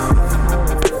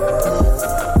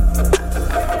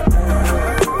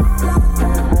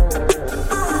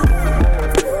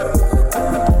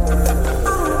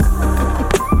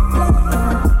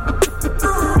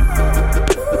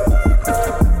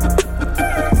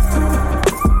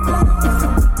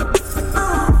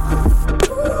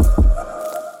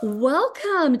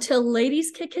Welcome to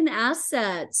Ladies Kicking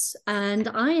Assets. And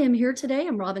I am here today.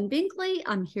 I'm Robin Binkley.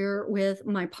 I'm here with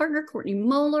my partner, Courtney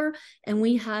Moeller, and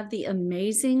we have the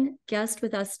amazing guest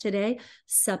with us today,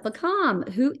 Sep Bekam,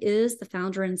 who is the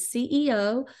founder and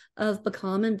CEO of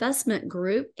Bekam Investment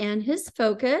Group. And his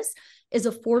focus is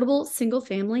affordable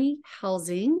single-family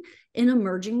housing in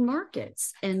emerging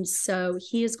markets. And so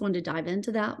he is going to dive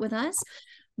into that with us.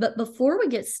 But before we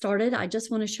get started, I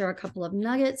just want to share a couple of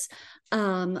nuggets.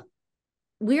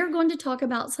 We are going to talk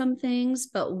about some things,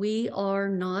 but we are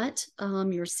not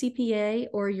your CPA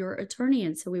or your attorney.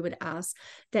 And so we would ask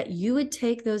that you would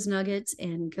take those nuggets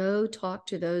and go talk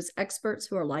to those experts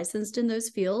who are licensed in those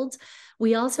fields.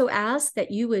 We also ask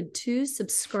that you would too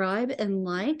subscribe and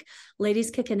like Ladies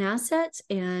Kicking Assets.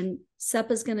 And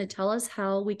Sep is going to tell us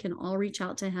how we can all reach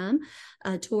out to him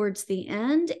towards the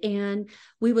end. And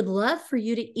we would love for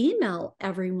you to email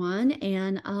everyone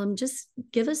and just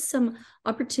give us some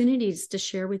opportunities to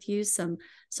share with you some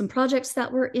projects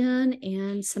that we're in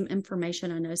and some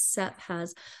information. I know Sep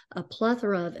has a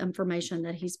plethora of information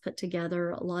that he's put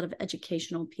together, a lot of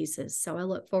educational pieces. So I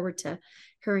look forward to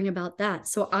hearing about that.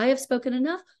 So I have spoken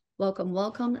enough. Welcome,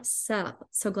 welcome, Sep.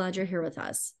 So glad you're here with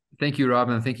us. Thank you,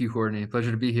 Robin. Thank you, Courtney.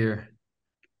 Pleasure to be here.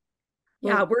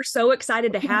 Yeah, we're so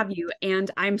excited to have you. And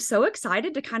I'm so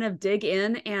excited to kind of dig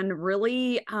in and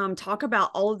really talk about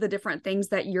all of the different things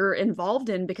that you're involved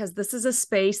in, because this is a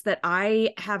space that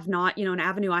I have not, an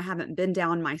avenue I haven't been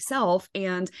down myself.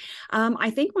 And I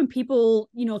think when people,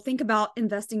 think about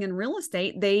investing in real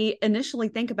estate, they initially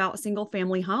think about single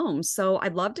family homes. So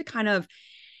I'd love to kind of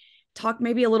talk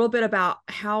maybe a little bit about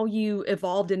how you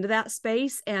evolved into that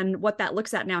space and what that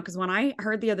looks at now. Because when I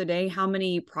heard the other day how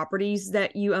many properties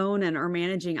that you own and are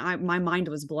managing, my mind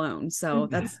was blown. So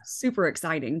that's super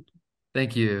exciting.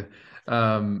 Thank you.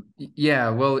 Yeah,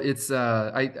 well, it's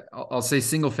I'll say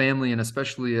single family and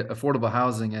especially affordable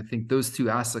housing. I think those two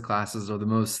asset classes are the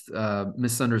most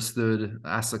misunderstood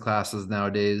asset classes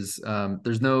nowadays.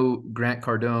 There's no Grant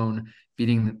Cardone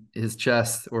beating his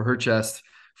chest or her chest,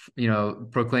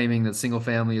 proclaiming that single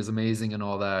family is amazing and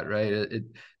all that, right?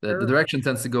 The direction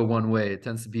tends to go one way. It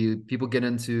tends to be people get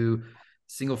into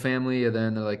single family and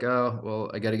then they're like, oh,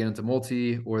 well, I got to get into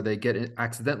multi, or they get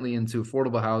accidentally into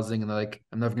affordable housing and they're like,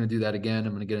 I'm never going to do that again.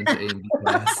 I'm going to get into A and B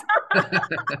class.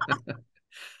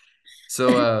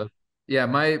 So, yeah,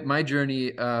 my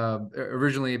journey,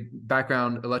 originally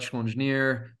background electrical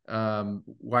engineer,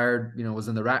 wired, was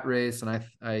in the rat race. And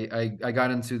I got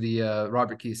into the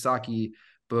Robert Kiyosaki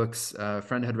books. A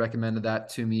friend had recommended that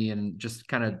to me and just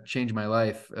kind of changed my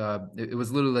life. It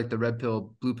was literally like the red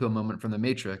pill, blue pill moment from the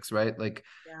Matrix, right? Like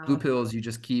blue pills, you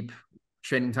just keep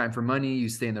trading time for money. You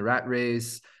stay in the rat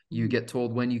race. You get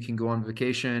told when you can go on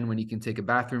vacation, when you can take a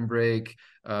bathroom break,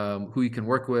 who you can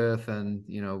work with, and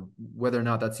whether or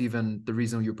not that's even the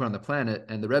reason you're put on the planet.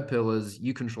 And the red pill is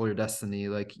you control your destiny.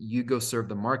 Like you go serve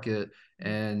the market,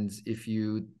 and if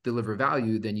you deliver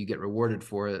value, then you get rewarded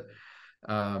for it.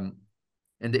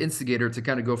 And the instigator to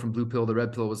kind of go from blue pill to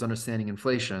red pill was understanding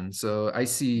inflation. So I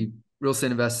see real estate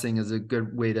investing as a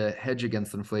good way to hedge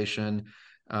against inflation.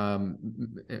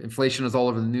 Inflation is all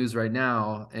over the news right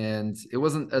now, and it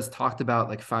wasn't as talked about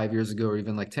like 5 years ago or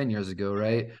even like 10 years ago,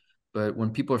 right? But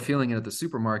when people are feeling it at the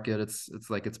supermarket, it's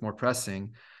like it's more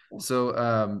pressing.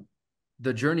 So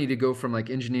the journey to go from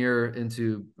like engineer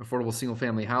into affordable single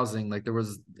family housing, like it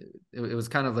was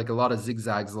kind of like a lot of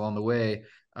zigzags along the way.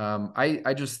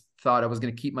 I just thought I was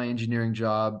going to keep my engineering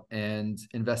job and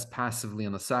invest passively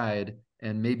on the side.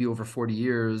 And maybe over 40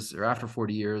 years or after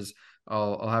 40 years,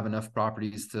 I'll have enough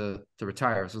properties to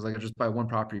retire. So it's like I just buy one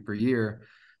property per year.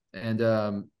 And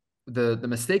the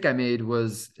mistake I made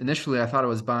was initially I thought I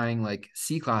was buying like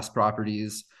C-class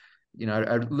properties.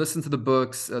 I listened to the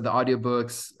books, the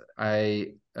audiobooks. I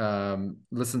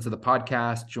listened to the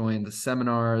podcast, joined the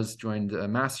seminars, joined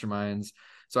masterminds.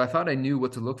 So I thought I knew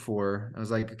what to look for. I was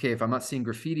like, okay, if I'm not seeing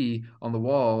graffiti on the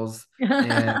walls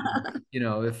and,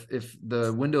 if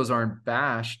the windows aren't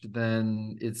bashed,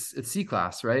 then it's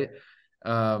C-class, right?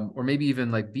 Or maybe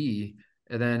even like B.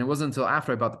 And then it wasn't until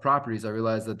after I bought the properties, I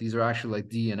realized that these are actually like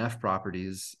D and F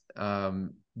properties.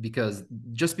 Because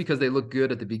just because they look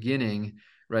good at the beginning,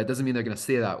 right, doesn't mean they're going to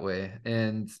stay that way.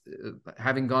 And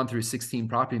having gone through 16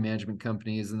 property management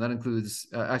companies, and that includes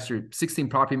actually 16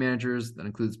 property managers, that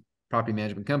includes property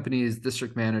management companies,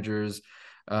 district managers.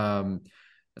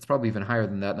 It's probably even higher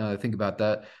than that now that I think about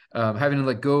that. Having to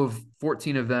let go of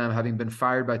 14 of them, having been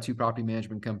fired by 2 property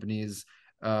management companies,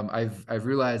 I've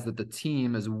realized that the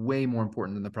team is way more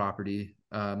important than the property.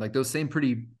 Like those same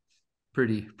pretty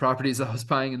properties I was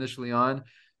buying initially on,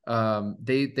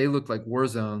 they look like war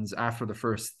zones after the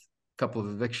first couple of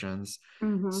evictions.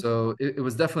 Mm-hmm. So it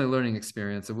was definitely a learning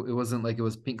experience. It wasn't like it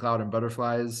was pink cloud and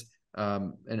butterflies.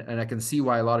 And I can see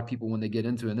why a lot of people, when they get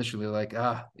into it initially, like,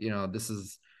 this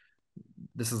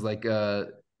is like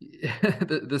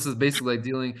this is basically like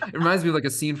dealing. It reminds me of like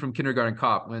a scene from Kindergarten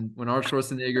Cop when Arnold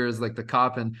Schwarzenegger is like the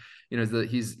cop, and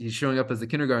he's showing up as the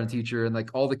kindergarten teacher, and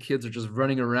like all the kids are just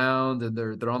running around, and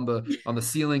they're on the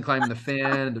ceiling climbing the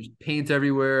fan, and there's paint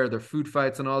everywhere, there are food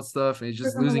fights and all that stuff, and he's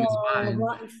just On the losing his wall, mind.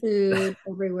 rotten food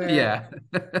everywhere. Yeah.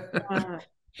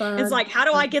 It's like, how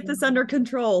do I get this under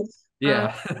control?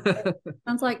 Yeah.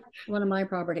 Sounds like one of my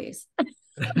properties.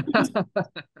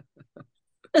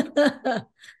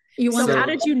 So how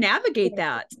did you navigate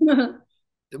that?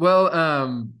 Well,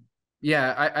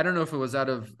 yeah, I don't know if it was out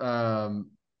of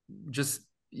just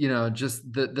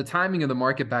the timing of the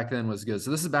market back then was good. So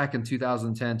this is back in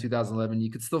 2010, 2011. You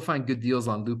could still find good deals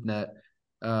on LoopNet.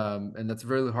 And that's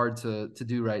really hard to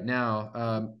do right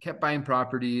now. Kept buying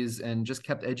properties and just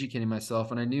kept educating myself.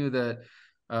 And I knew that,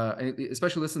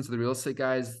 especially listening to the real estate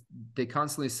guys, they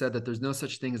constantly said that there's no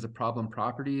such thing as a problem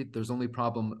property. There's only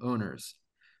problem owners.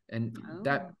 And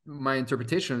that my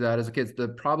interpretation of that is, okay, it's the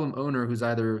problem owner who's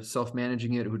either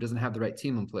self-managing it, who doesn't have the right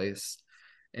team in place.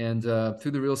 And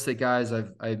through the real estate guys,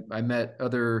 I met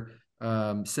other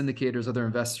syndicators, other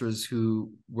investors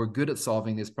who were good at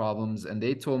solving these problems. And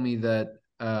they told me that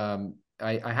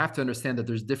I have to understand that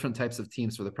there's different types of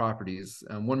teams for the properties.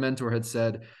 One mentor had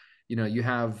said, you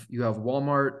have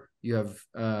Walmart, you have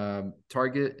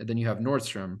Target, and then you have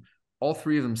Nordstrom. All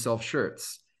three of them sell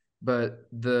shirts. But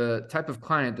the type of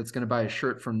client that's going to buy a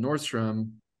shirt from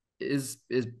Nordstrom is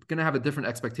going to have a different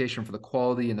expectation for the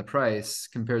quality and the price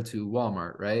compared to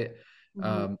Walmart, right?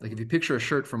 Mm-hmm. Like if you picture a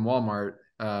shirt from Walmart,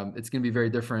 it's going to be very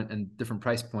different and different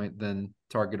price point than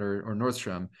Target or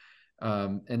Nordstrom.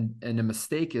 And a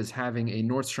mistake is having a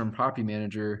Nordstrom property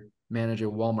manager manage a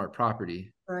Walmart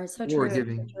property. Right, so or true.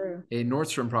 giving so true. a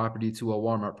Nordstrom property to a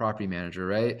Walmart property manager,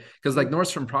 right? Because like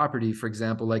Nordstrom property, for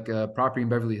example, like a property in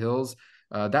Beverly Hills,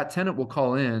 that tenant will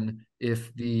call in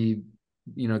if the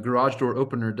garage door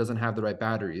opener doesn't have the right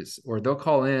batteries, or they'll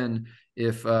call in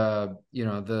if the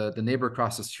neighbor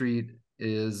across the street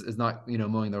is not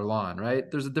mowing their lawn, right?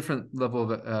 There's a different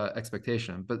level of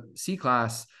expectation. But C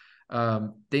class,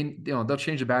 they'll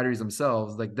change the batteries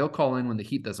themselves. Like they'll call in when the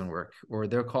heat doesn't work, or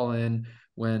they'll call in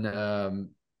when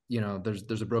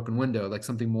there's a broken window, like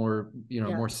something more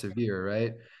more severe,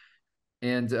 right?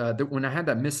 And when I had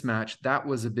that mismatch, that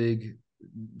was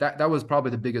that was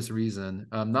probably the biggest reason.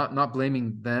 Not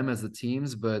blaming them as the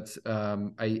teams, but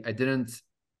I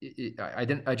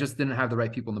just didn't have the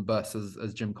right people in the bus,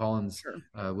 as Jim Collins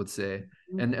would say.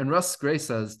 Mm-hmm. And Russ Gray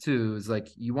says too, is like,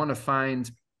 you want to find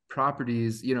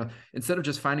properties, instead of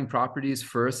just finding properties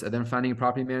first and then finding a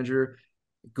property manager,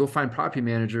 go find property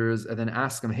managers and then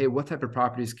ask them, hey, what type of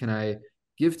properties can I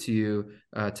give to you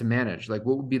to manage? Like,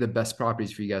 what would be the best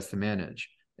properties for you guys to manage?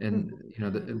 And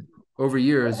over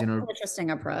years, interesting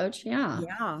approach.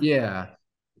 Yeah.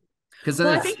 Because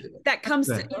I think that comes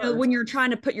to, when you're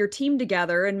trying to put your team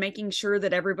together and making sure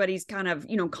that everybody's kind of,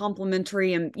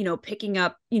 complementary and, picking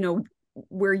up,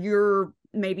 where you're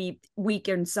maybe weak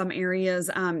in some areas.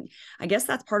 I guess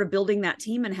that's part of building that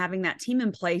team and having that team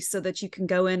in place so that you can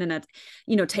go in and,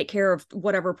 take care of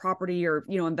whatever property or,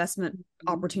 investment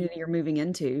opportunity you're moving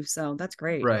into. So that's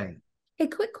great. Right. A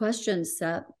quick question,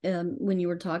 Sep. When you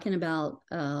were talking about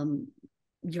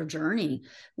your journey,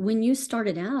 when you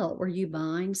started out, were you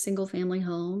buying single family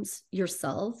homes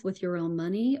yourself with your own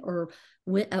money, or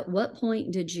at what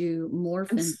point did you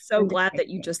morph? I'm so glad that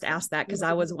you just asked that, because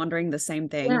I was wondering the same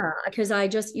thing. Yeah, because I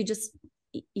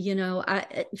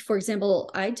for example,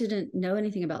 I didn't know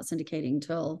anything about syndicating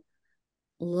till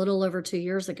a little over 2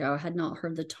 years ago. I had not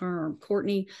heard the term.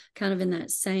 Courtney kind of in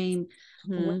that same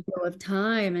window of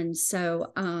time. And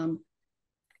so I'm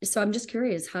just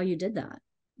curious how you did that.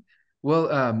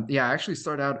 Well, I actually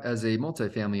started out as a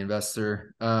multifamily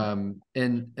investor. And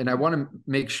I want to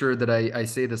make sure that I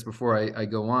say this before I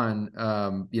go on.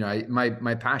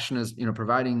 My passion is,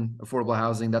 providing affordable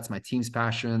housing. That's my team's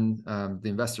passion, the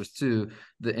investors too.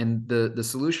 The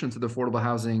solution to the affordable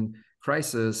housing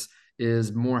crisis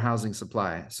is more housing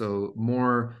supply. So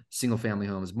more single family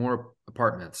homes, more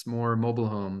apartments, more mobile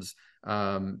homes.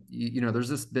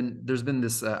 There's been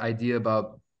this idea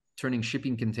about turning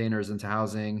shipping containers into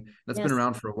housing. That's been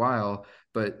around for a while,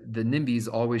 but the NIMBYs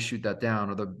always shoot that down,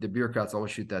 or the bureaucrats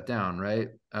always shoot that down, right?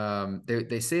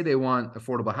 They say they want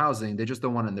affordable housing, they just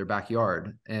don't want it in their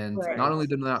backyard. And not only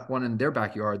do they not want it in their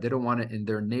backyard, they don't want it in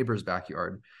their neighbor's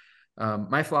backyard.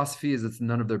 My philosophy is it's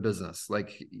none of their business.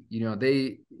 Like,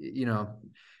 they,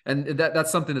 and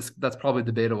that's something that's probably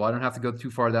debatable. I don't have to go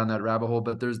too far down that rabbit hole,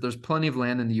 but there's plenty of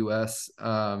land in the U.S.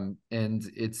 And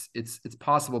it's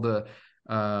possible to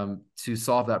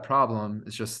solve that problem.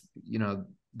 It's just,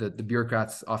 the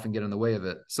bureaucrats often get in the way of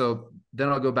it. So then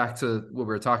I'll go back to what we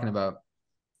were talking about.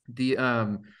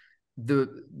 The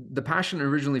passion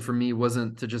originally for me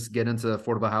wasn't to just get into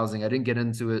affordable housing. I didn't get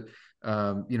into it,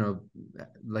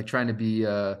 like trying to be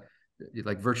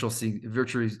like virtual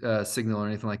signal or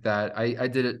anything like that. I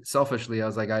did it selfishly. I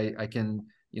was like, I can,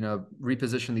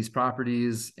 reposition these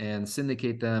properties and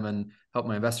syndicate them and help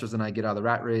my investors and I get out of the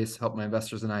rat race, help my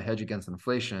investors and I hedge against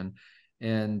inflation.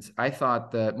 And I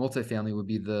thought that multifamily would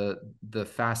be the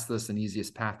fastest and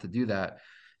easiest path to do that.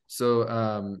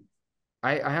 So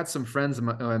I had some friends in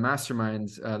my mastermind.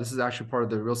 This is actually part of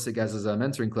the Real Estate Guys'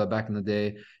 mentoring club back in the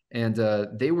day. And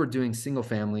they were doing single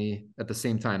family at the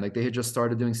same time. Like they had just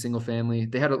started doing single family.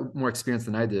 They had more experience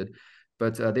than I did,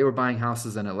 but they were buying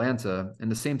houses in Atlanta.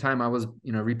 And the same time I was,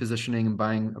 repositioning and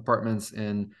buying apartments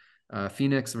in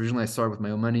Phoenix. Originally I started with my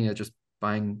own money, just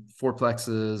buying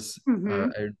fourplexes.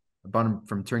 I bought them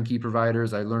from turnkey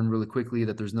providers. I learned really quickly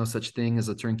that there's no such thing as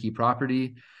a turnkey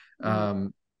property.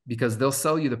 Because they'll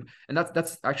sell you and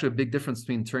that's actually a big difference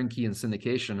between turnkey and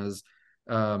syndication is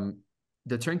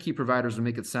the turnkey providers will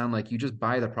make it sound like you just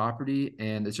buy the property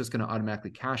and it's just going to automatically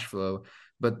cash flow.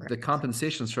 But the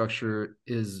compensation structure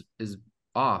is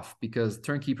off because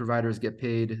turnkey providers get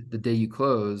paid the day you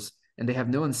close and they have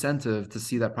no incentive to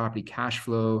see that property cash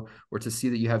flow or to see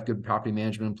that you have good property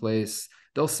management in place.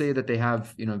 They'll say that they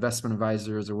have, investment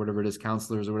advisors or whatever it is,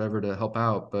 counselors or whatever to help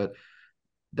out, but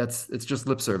it's just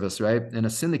lip service, right? And a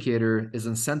syndicator is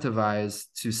incentivized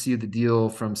to see the deal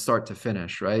from start to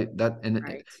finish, right?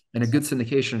 And a good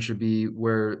syndication should be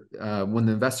where when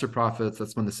the investor profits,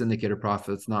 that's when the syndicator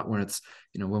profits, not when it's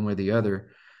one way or the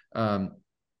other.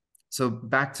 So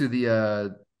back to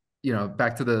the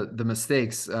the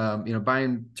mistakes,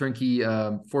 buying turnkey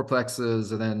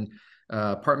fourplexes and then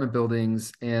apartment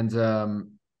buildings, and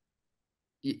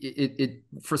it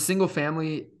for single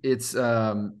family, it's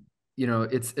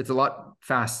it's a lot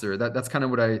faster. That's kind of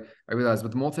what I realized.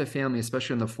 With the multifamily,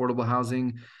 especially in the affordable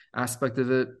housing aspect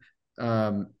of it,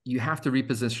 you have to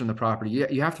reposition the property.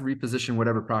 You have to reposition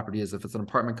whatever property is. If it's an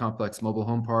apartment complex, mobile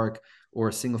home park, or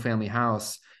a single family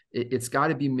house, it's got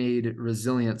to be made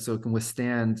resilient so it can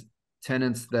withstand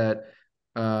tenants that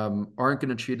aren't going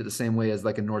to treat it the same way as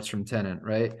like a Nordstrom tenant,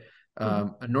 right?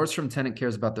 A Nordstrom tenant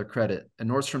cares about their credit. A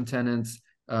Nordstrom tenant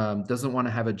doesn't want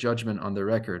to have a judgment on their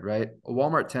record, right? A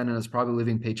Walmart tenant is probably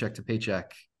living paycheck to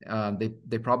paycheck.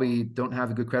 They probably don't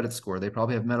have a good credit score. They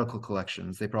probably have medical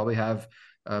collections. They probably have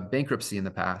bankruptcy in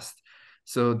the past.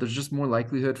 So there's just more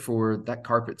likelihood for that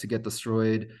carpet to get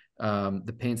destroyed,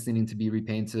 the paints needing to be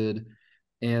repainted.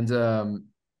 And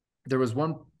there was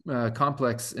one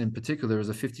complex in particular, it was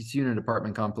a 52-unit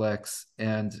apartment complex,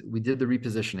 and we did the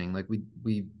repositioning. Like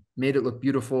we made it look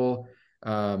beautiful.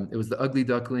 It was the ugly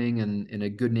duckling in a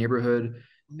good neighborhood.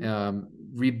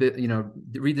 Redid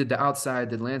the outside,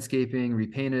 did landscaping,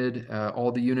 repainted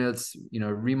all the units,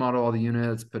 remodel all the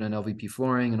units, put in LVP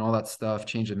flooring and all that stuff,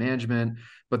 change the management.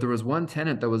 But there was one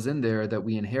tenant that was in there that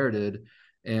we inherited,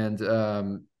 and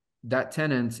that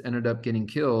tenant ended up getting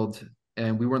killed,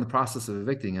 and we were in the process of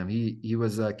evicting him. He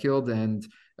was killed, and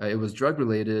it was drug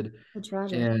related.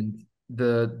 And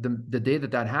the day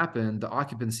that happened, the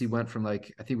occupancy went from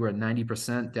like, I think we're at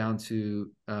 90% down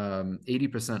to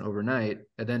 80% overnight.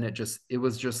 And then it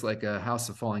was just like a house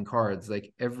of falling cards.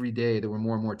 Like every day there were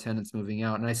more and more tenants moving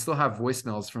out. And I still have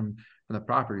voicemails from the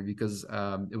property because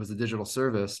it was a digital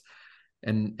service.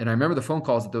 And I remember the phone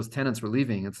calls that those tenants were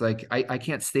leaving. It's like, I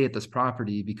can't stay at this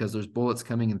property because there's bullets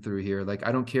coming in through here. Like,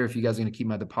 I don't care if you guys are going to keep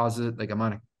my deposit. Like, I'm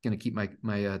not going to keep my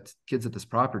kids at this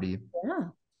property. Yeah.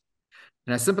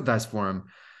 And I sympathize for him.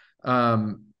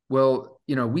 Well,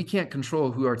 we can't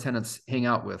control who our tenants hang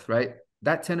out with, right?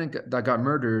 That tenant that got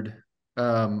murdered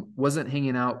wasn't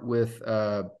hanging out with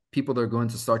people that are going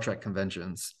to Star Trek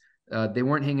conventions. They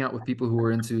weren't hanging out with people who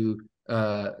were into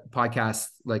podcasts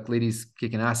like Ladies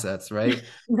Kicking Assets, right?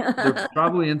 They're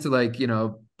probably into like,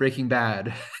 Breaking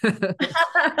Bad.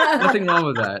 Nothing wrong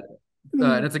with that.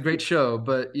 And it's a great show,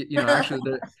 but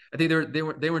actually, I think they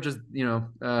weren't just they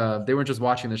weren't just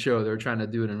watching the show; they were trying to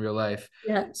do it in real life.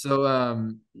 Yeah.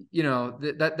 So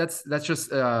that's just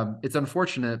it's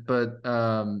unfortunate, but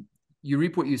you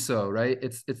reap what you sow, right?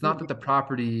 It's not that the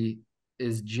property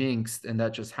is jinxed and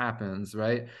that just happens,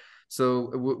 right?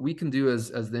 So what we can do as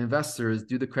the investor is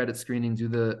do the credit screening, do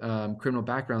the criminal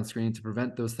background screening to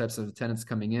prevent those types of tenants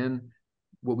coming in.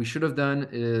 what we should have done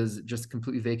is just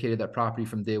completely vacated that property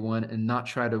from day one and not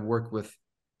try to work with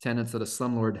tenants that a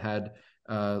slumlord had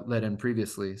let in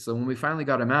previously. So when we finally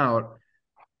got him out,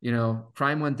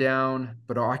 crime went down,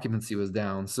 but our occupancy was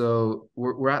down. So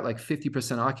we're at like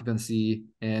 50% occupancy,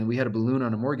 and we had a balloon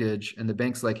on a mortgage, and the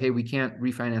bank's like, hey, we can't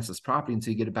refinance this property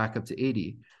until you get it back up to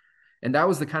 80. And that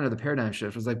was the kind of the paradigm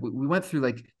shift. It was like, we went through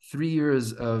like 3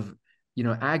 years of,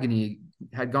 agony,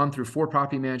 had gone through 4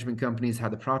 property management companies,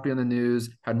 had the property on the news,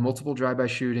 had multiple drive-by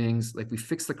shootings. Like, we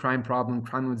fixed the crime problem.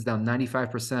 Crime was down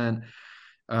 95%.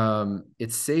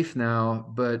 It's safe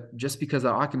now, but just because the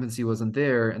occupancy wasn't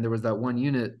there and there was that one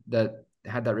unit that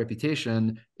had that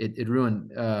reputation, it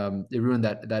ruined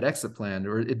that exit plan,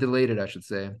 or it delayed it, I should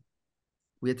say.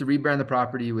 We had to rebrand the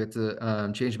property. We had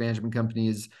to change management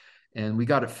companies, and we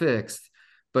got it fixed.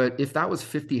 But if that was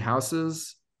 50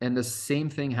 houses and the same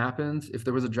thing happened, if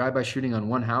there was a drive-by shooting on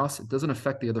one house, it doesn't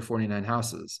affect the other 49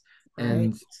 houses. Right.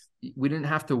 And we didn't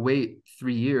have to wait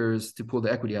 3 years to pull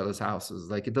the equity out of those houses.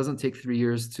 Like, it doesn't take 3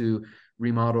 years to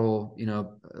remodel, a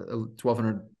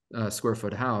 1,200 square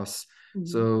foot house. Mm-hmm.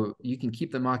 So you can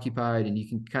keep them occupied, and you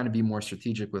can kind of be more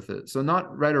strategic with it. So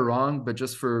not right or wrong, but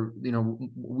just for,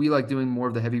 we like doing more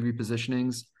of the heavy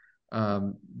repositionings.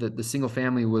 The single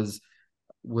family was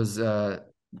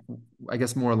I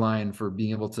guess more aligned for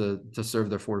being able to serve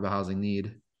their affordable housing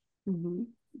need. Mm-hmm.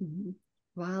 Mm-hmm.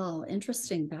 Wow,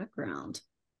 interesting background.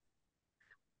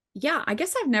 Yeah, I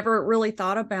guess I've never really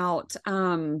thought about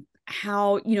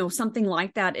how, something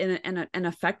like that and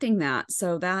affecting that.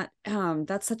 So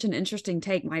that's such an interesting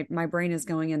take. My brain is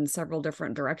going in several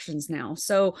different directions now.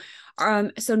 So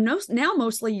now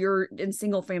mostly you're in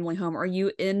single family home. Are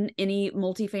you in any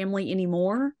multifamily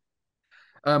anymore?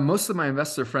 Most of my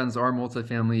investor friends are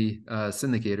multifamily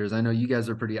syndicators. I know you guys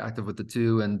are pretty active with the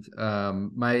two, and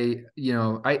I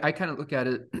kind of look at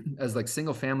it as like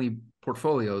single family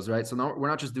portfolios, right? So we're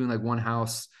not just doing like one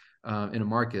house in a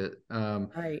market.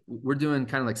 Right. We're doing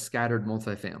kind of like scattered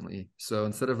multifamily. So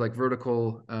instead of like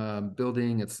vertical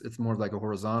building, it's more like a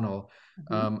horizontal.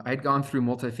 Mm-hmm. I'd gone through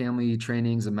multifamily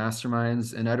trainings and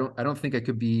masterminds, and I don't think I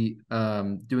could be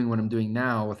doing what I'm doing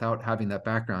now without having that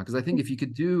background. Because I think if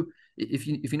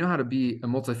you know how to be a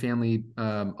multifamily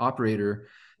operator,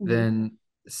 mm-hmm. then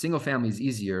single family is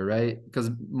easier, right?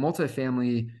 Because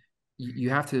multifamily,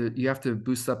 you have to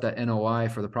boost up that NOI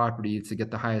for the property to get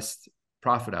the highest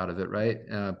profit out of it, right?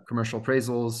 Commercial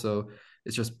appraisals, so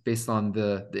it's just based on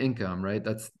the income, right?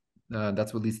 That's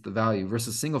what leads to the value.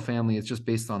 Versus single family, it's just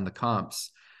based on the comps.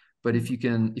 But if you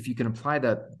can apply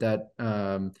that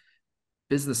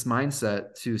business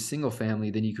mindset to single family,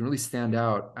 then you can really stand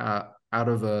out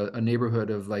of a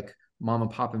neighborhood of like mom and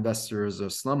pop investors or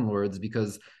slumlords,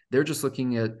 because they're just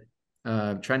looking at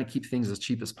trying to keep things as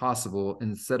cheap as possible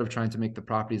instead of trying to make the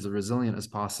properties as resilient as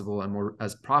possible and more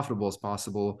as profitable as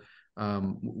possible,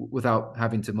 without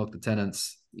having to milk the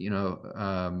tenants,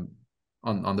 on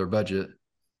their budget.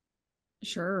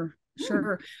 Sure.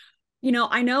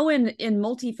 I know in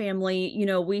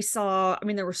multifamily, we saw,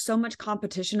 there was so much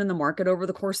competition in the market over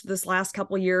the course of this last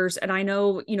couple of years. And I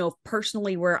know,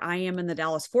 personally where I am in the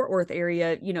Dallas-Fort Worth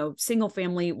area, single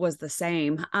family was the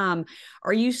same.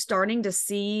 Are you starting to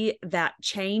see that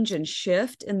change and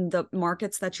shift in the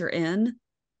markets that you're in?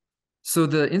 So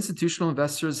the institutional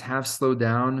investors have slowed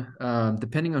down,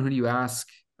 depending on who you ask.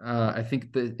 I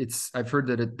think that I've heard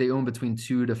that they own between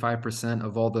 2 to 5%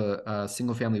 of all the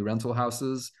single family rental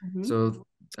houses. Mm-hmm. So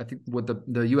I think what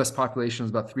the US population is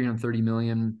about 330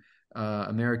 million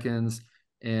Americans,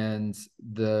 and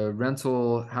the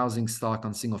rental housing stock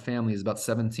on single family is about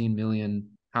 17 million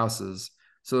houses.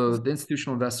 So the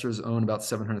institutional investors own about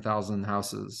 700,000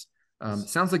 houses.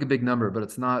 Sounds like a big number, but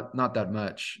it's not that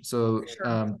much. So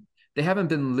sure. They haven't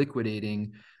been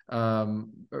liquidating.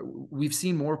 We've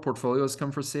seen more portfolios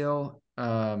come for sale,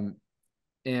 and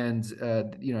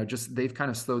just they've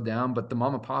kind of slowed down. But the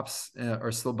mom and pops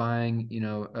are still buying.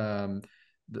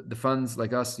 The funds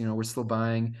like us, we're still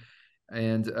buying,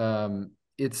 and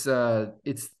it's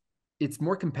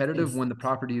more competitive when the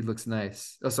property looks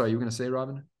nice. Oh, sorry, you were going to say,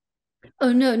 Robin?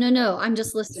 Oh, no. I'm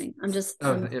just listening.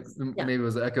 Maybe it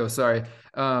was an echo. Sorry.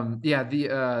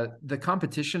 The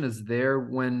competition is there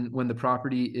when the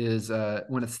property is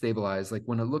when it's stabilized, like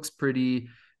when it looks pretty,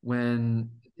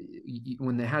 when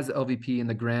it has the LVP and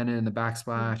the granite and the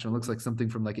backsplash, and it looks like something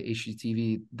from like an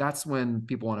HGTV. That's when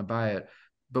people want to buy it.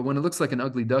 But when it looks like an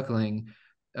ugly duckling,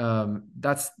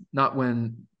 that's not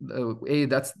when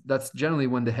that's generally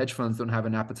when the hedge funds don't have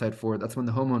an appetite for it. That's when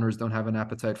the homeowners don't have an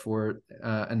appetite for it,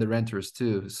 and the renters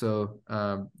too. So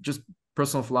just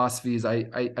personal philosophies. I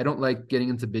don't like getting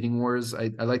into bidding wars. I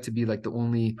like to be like the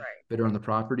only bidder on the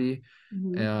property.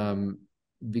 Mm-hmm.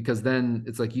 because then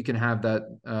it's like you can have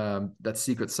that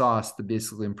secret sauce to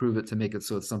basically improve it to make it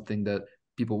so it's something that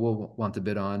people will want to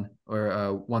bid on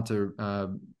or want to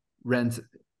rent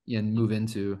and move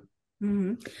into.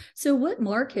 Mm-hmm. So what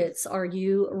markets are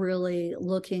you really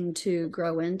looking to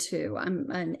grow into?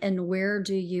 And where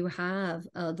do you have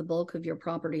the bulk of your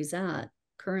properties at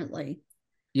currently?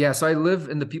 Yeah, so I live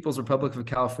in the People's Republic of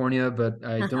California, but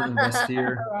I don't invest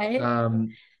here.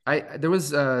 Right. There was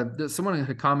someone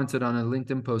had commented on a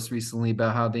LinkedIn post recently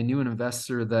about how they knew an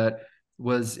investor that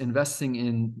was investing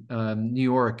in New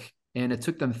York, and it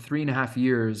took them 3.5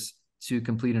 years to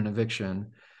complete an eviction.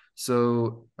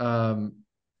 So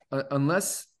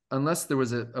unless there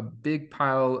was a big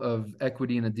pile of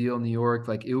equity in a deal in New York,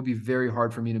 like it would be very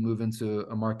hard for me to move into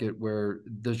a market where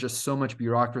there's just so much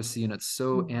bureaucracy and it's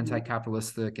so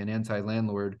anti-capitalistic and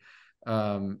anti-landlord.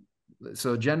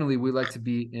 So generally we like to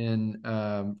be in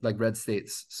like red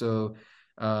states. So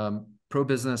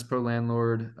pro-business,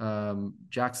 pro-landlord,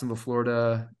 Jacksonville,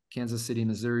 Florida, Kansas City,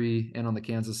 Missouri, and on the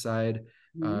Kansas side,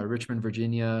 Richmond,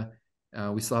 Virginia.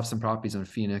 We still have some properties in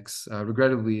Phoenix.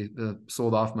 Regrettably,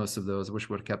 sold off most of those. I wish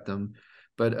we would have kept them.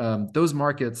 But those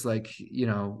markets, like, you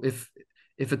know, if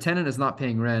a tenant is not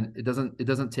paying rent, it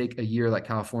doesn't take a year like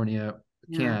California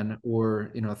can,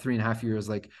 or, you know, 3.5 years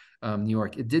like New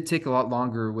York. It did take a lot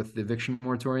longer with the eviction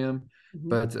moratorium,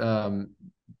 but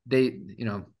they, you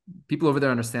know, people over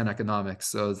there understand economics.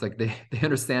 So it's like they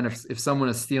understand if someone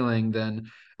is stealing,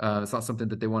 then it's not something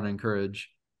that they want to encourage.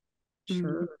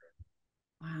 Sure.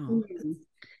 Wow.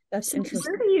 That's so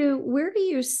interesting. Where do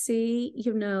you see,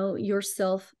 you know,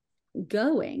 yourself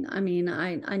going? I mean,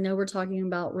 I know we're talking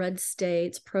about red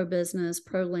states, pro-business,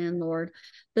 pro-landlord,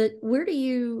 but where do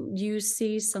you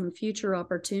see some future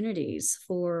opportunities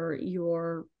for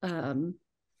your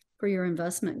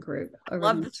investment group? I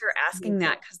love that you're asking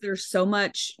that, because there's so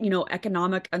much, you know,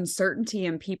 economic uncertainty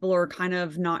and people are kind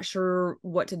of not sure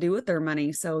what to do with their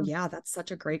money. So yeah, that's such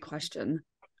a great question.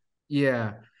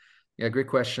 Yeah, great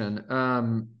question.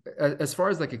 As far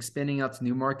as like expanding out to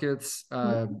new markets,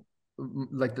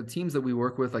 like the teams that we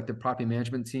work with, like the property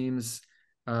management teams,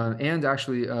 and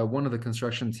actually one of the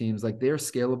construction teams, like they're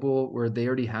scalable where they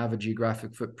already have a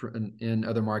geographic footprint in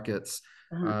other markets,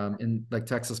 in like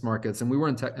Texas markets. And we were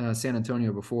in San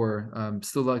Antonio before.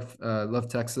 Still love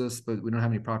Texas, but we don't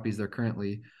have any properties there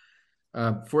currently.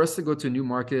 For us to go to a new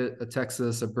market, a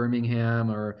Texas, a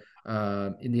Birmingham, or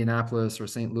Indianapolis or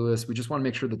St. Louis, we just want to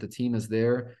make sure that the team is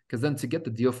there, because then to get the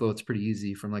deal flow, it's pretty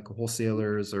easy from like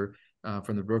wholesalers or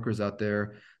from the brokers out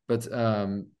there. But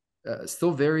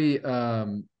still very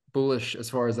bullish as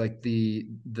far as like the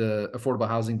affordable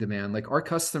housing demand. Like our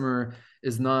customer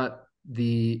is not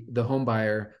the home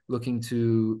buyer looking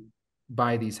to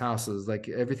buy these houses. Like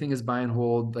everything is buy and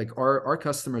hold. Like our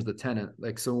customer is the tenant.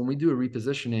 Like, so when we do a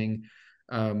repositioning,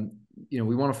 you know,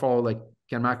 we want to follow like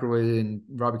Ken McElroy and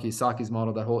Robert Kiyosaki's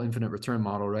model, that whole infinite return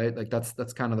model, right? Like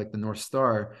that's kind of like the North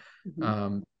Star.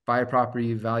 Buy a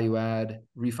property, value add,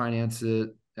 refinance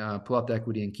it, pull out the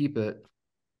equity and keep it.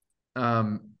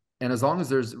 And as long as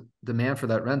there's demand for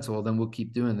that rental, then we'll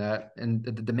keep doing that. And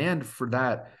the demand for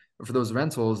those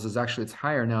rentals is actually, it's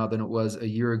higher now than it was a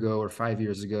year ago or 5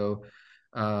 years ago.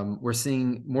 We're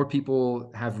seeing more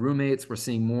people have roommates. We're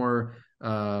seeing more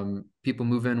people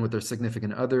move in with their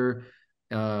significant other.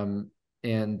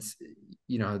 And,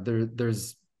 you know,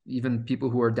 there's even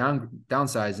people who are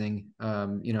downsizing.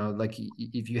 You know, like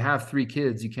if you have 3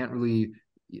 kids, you can't really,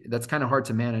 that's kind of hard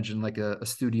to manage in like a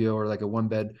studio or like a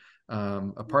 1-bed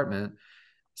apartment.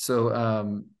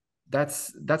 So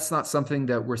that's not something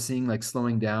that we're seeing like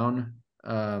slowing down.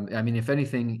 I mean, if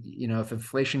anything, you know, if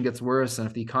inflation gets worse and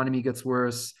if the economy gets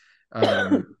worse,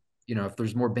 you know, if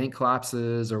there's more bank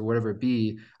collapses or whatever it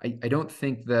be, I don't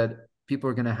think that people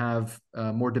are going to have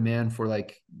more demand for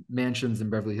like mansions in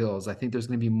Beverly Hills. I think there's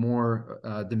going to be more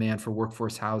demand for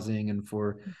workforce housing and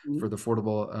for the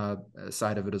affordable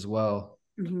side of it as well.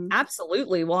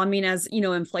 Absolutely. Well, I mean, as you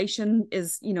know, inflation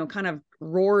is, you know, kind of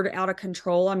roared out of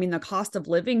control. I mean, the cost of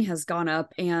living has gone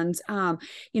up. And,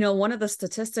 you know, one of the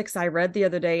statistics I read the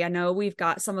other day, I know we've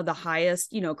got some of the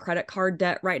highest, you know, credit card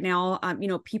debt right now. You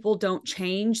know, people don't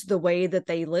change the way that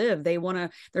they live.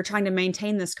 They're trying to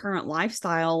maintain this current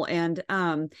lifestyle. And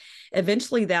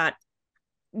eventually that,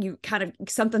 you kind of,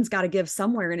 something's got to give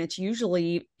somewhere, and it's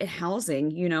usually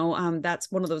housing. You know,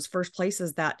 that's one of those first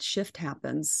places that shift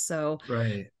happens. So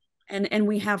right. And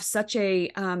we have such a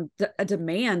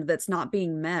demand that's not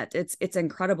being met. It's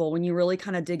incredible when you really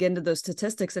kind of dig into those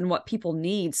statistics and what people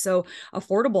need. So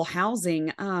affordable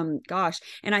housing, gosh.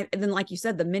 And then like you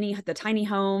said, the tiny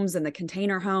homes and the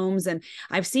container homes, and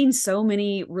I've seen so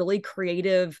many really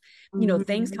creative,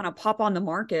 things kind of pop on the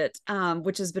market,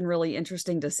 which has been really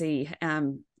interesting to see.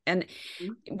 And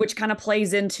which kind of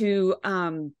plays into,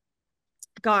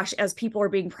 gosh, as people are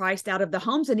being priced out of the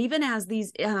homes, and even as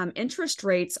these interest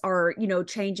rates are,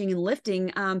 changing and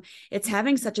lifting, it's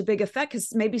having such a big effect,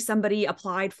 because maybe somebody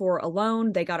applied for a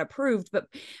loan, they got approved, but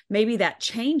maybe that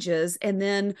changes, and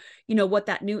then what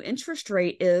that new interest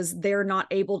rate is, they're not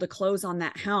able to close on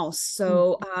that house.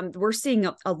 So we're seeing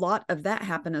a lot of that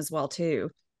happen as well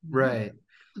too. Right.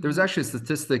 There was actually a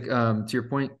statistic, to your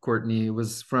point, Courtney. It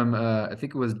was from I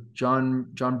think it was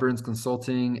John Burns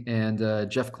Consulting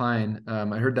and Jeff Klein.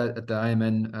 I heard that at the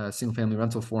IMN Single Family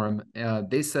Rental Forum.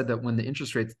 They said that when the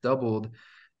interest rates doubled,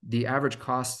 the average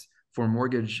cost for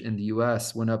mortgage in the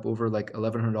U.S. went up over like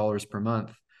 $1,100 per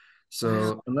month.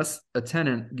 So unless a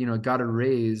tenant, got a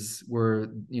raise where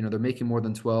they're making more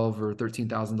than $12,000 or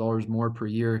 $13,000 more per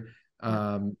year,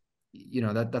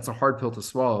 that's a hard pill to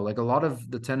swallow. Like a lot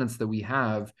of the tenants that we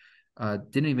have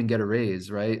didn't even get a raise,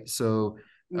 right? So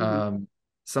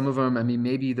some of them, I mean,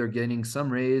 maybe they're getting some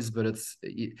raise, but it's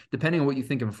depending on what you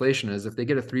think inflation is. If they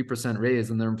get a 3% raise,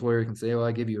 then their employer can say, "Oh,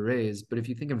 I give you a raise." But if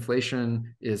you think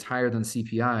inflation is higher than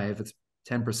CPI, if it's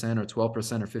 10% or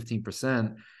 12% or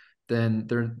 15%, then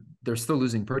they're still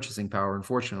losing purchasing power,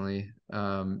 unfortunately.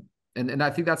 And I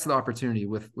think that's the opportunity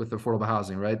with affordable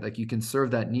housing, right? Like you can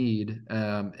serve that need,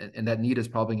 and that need is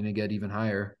probably going to get even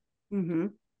higher.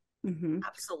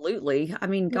 Absolutely. I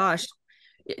mean, gosh,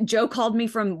 Joe called me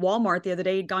from Walmart the other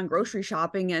day. He'd gone grocery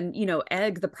shopping, and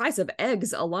the price of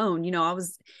eggs alone, I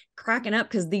was cracking up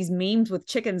because these memes with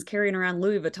chickens carrying around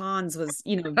Louis Vuittons was,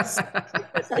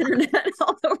 internet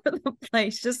all over the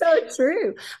place. Just so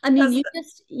true. I mean,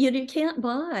 you can't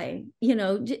buy,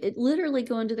 literally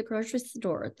go into the grocery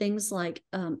store, things like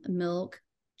milk,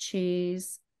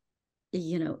 cheese,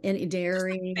 any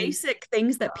dairy, basic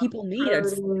things that people need.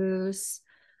 Produce,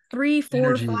 3, 4,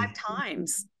 Energy. 5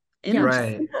 times.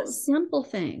 Right. Simple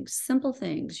things,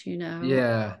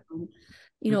 Yeah.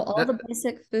 all the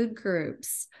basic food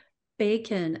groups,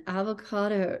 bacon,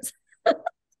 avocados,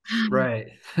 right.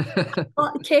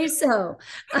 queso,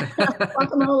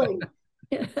 guacamole,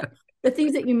 the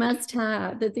things that you must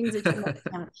have,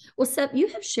 Well, Sep, you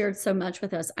have shared so much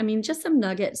with us. I mean, just some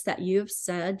nuggets that you've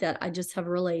said that I just have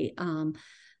really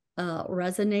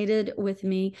resonated with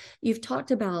me. You've talked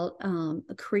about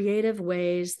creative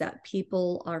ways that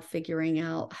people are figuring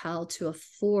out how to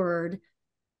afford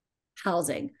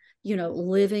housing,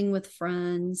 living with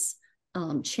friends,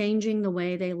 changing the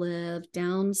way they live,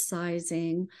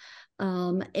 downsizing.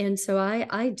 And so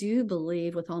I do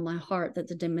believe with all my heart that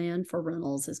the demand for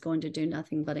rentals is going to do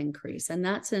nothing but increase. And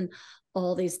that's in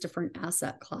all these different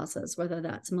asset classes, whether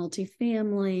that's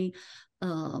multifamily,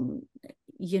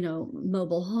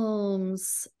 mobile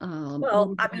homes.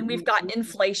 Well, I mean, we've got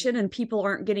inflation and people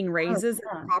aren't getting raises,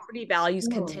 and property values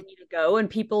continue to go, and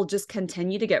people just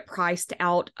continue to get priced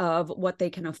out of what they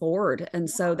can afford. And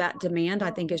so that demand, I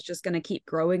think, is just going to keep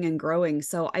growing and growing.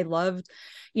 So I loved,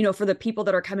 for the people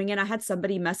that are coming in, I had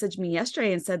somebody message me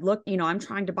yesterday and said, "Look, I'm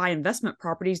trying to buy investment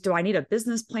properties. Do I need a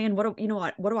business plan? What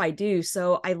do I do?"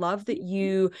 So I love that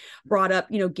you brought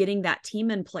up, getting that team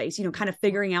in place, kind of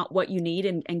figuring out what you need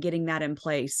and getting that in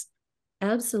place.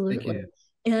 Absolutely.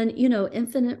 And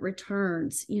infinite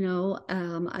returns,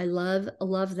 I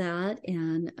love that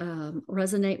and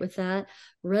resonate with that.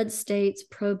 Red states,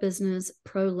 pro business,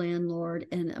 pro landlord,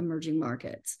 and emerging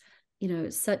markets,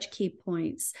 such key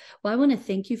points. Well, I want to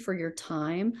thank you for your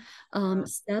time.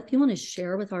 Sep, you want to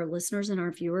share with our listeners and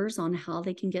our viewers on how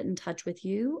they can get in touch with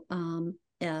you?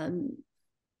 And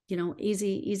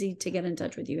easy to get in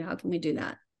touch with you. How can we do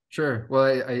that? Sure. Well,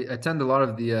 I attend a lot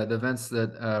of the events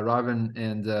that Robin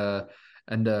and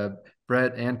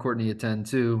Brett and Courtney attend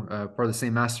too. Part of the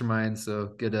same mastermind,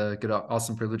 so get an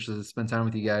awesome privilege to spend time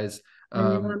with you guys.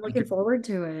 I'm looking forward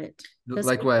to it.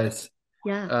 Likewise.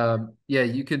 Yeah.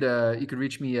 You could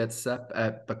reach me at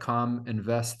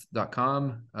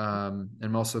sep@bekaminvest.com. And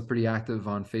I'm also pretty active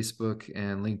on Facebook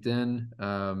and LinkedIn.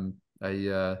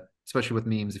 especially with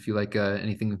memes. If you like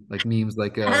anything like memes,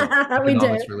 like We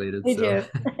economics do. related. We So.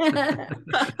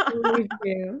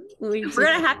 do. We We're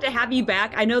gonna have you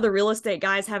back. I know the real estate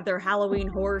guys have their Halloween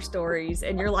horror stories,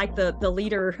 and you're like the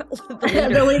leader,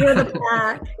 the leader of the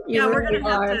pack. Yeah,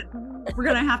 we're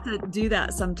gonna have to do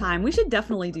that sometime. We should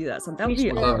definitely do that sometime. We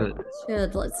love it.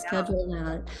 should. Let's schedule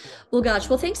that. Well, gosh.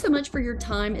 Well, thanks so much for your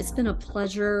time. It's been a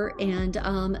pleasure. And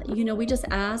we just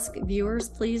ask viewers,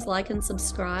 please like and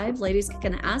subscribe. Ladies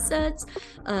Kicking Assets.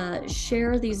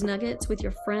 Share these nuggets with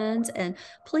your friends, and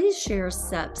please share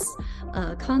Sep's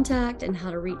contact and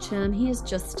how to reach him. He has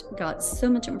just got so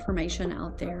much information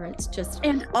out there. It's just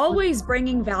and always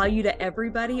bringing value to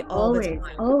everybody. Always.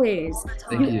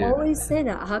 Thank you. Always say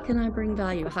that. How can I bring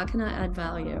value? How can I add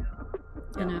value?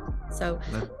 So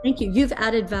thank you. You've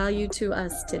added value to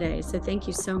us today. So thank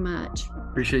you so much.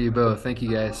 Appreciate you both. Thank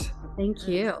you, guys. Thank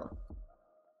you.